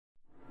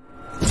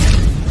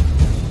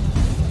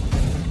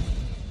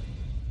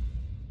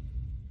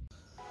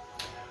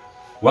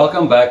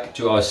Welcome back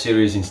to our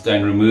series in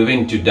stain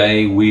removing.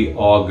 Today we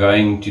are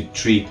going to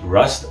treat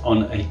rust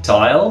on a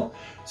tile.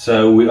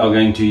 So we are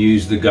going to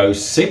use the Go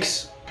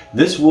 6.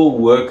 This will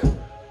work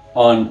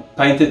on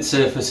painted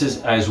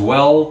surfaces as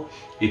well.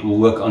 It will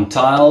work on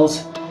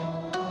tiles.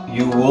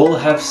 You will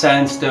have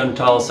sandstone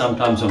tiles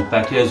sometimes on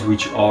patios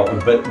which are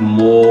a bit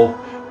more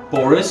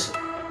porous.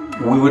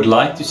 We would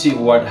like to see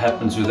what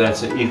happens with that.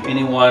 So if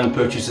anyone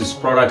purchases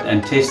product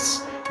and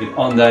tests it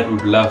on that,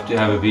 we'd love to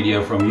have a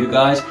video from you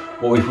guys.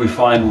 Or if we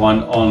find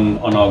one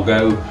on our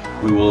Go,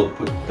 we will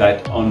put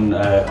that on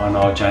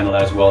our channel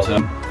as well.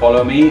 So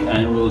follow me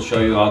and we'll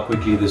show you how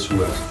quickly this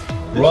works.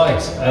 Right,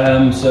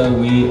 so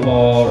we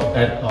are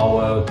at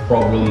our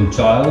problem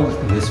child.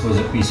 This was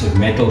a piece of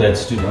metal that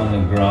stood on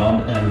the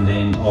ground, and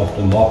then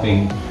after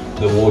mopping,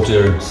 the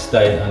water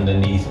stayed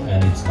underneath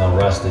and it's now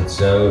rusted.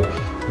 So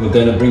we're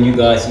going to bring you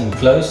guys in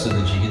close so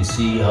that you can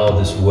see how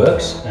this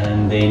works,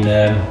 and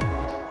then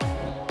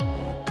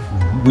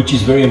which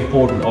is very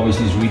important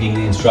obviously is reading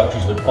the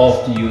instructions, but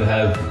after you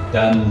have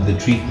done the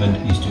treatment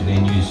is to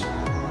then use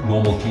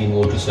normal clean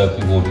water,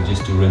 soapy water,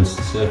 just to rinse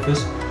the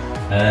surface,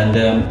 and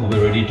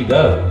we're ready to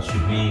go. It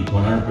should be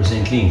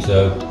 100% clean.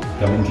 So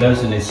come in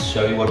close and let's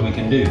show you what we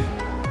can do.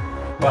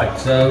 Right,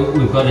 so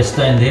we've got a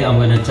stain there. I'm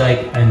going to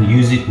take and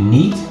use it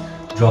neat,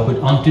 drop it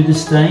onto the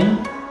stain,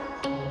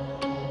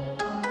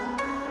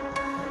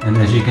 and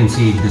as you can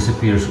see it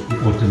disappears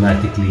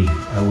automatically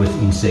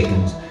within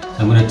seconds.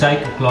 I'm going to take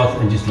a cloth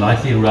and just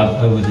lightly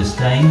rub over the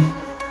stain,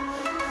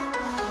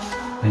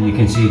 and you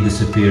can see it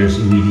disappears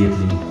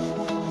immediately.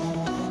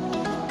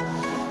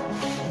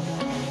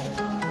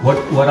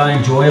 What I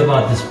enjoy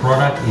about this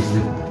product is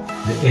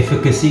the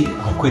efficacy,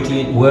 how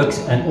quickly it works,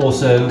 and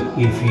also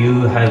if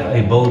you have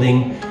a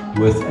building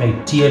with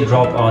a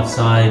teardrop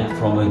outside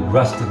from a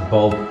rusted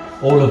bulb,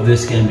 all of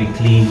this can be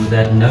cleaned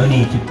without no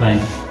need to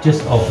paint,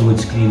 just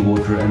afterwards clean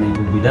water and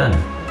it will be done.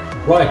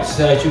 Right,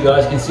 so as you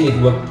guys can see,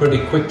 it worked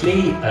pretty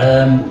quickly.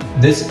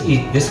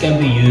 This can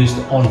be used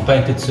on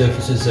painted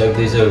surfaces. So if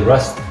there's a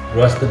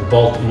rusted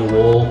bolt in the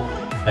wall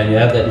and you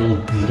have that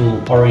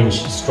little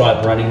orange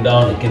stripe running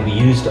down, it can be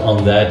used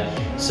on that.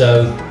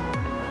 So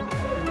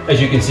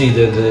as you can see,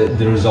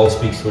 the result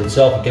speaks for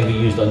itself. It can be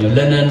used on your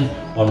linen,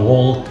 on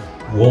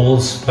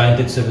walls,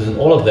 painted surfaces, and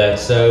all of that.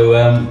 So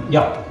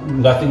yeah,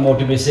 nothing more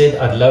to be said.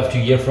 I'd love to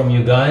hear from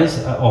you guys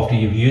after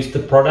you've used the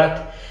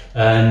product.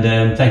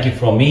 And thank you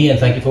from me, and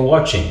thank you for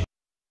watching.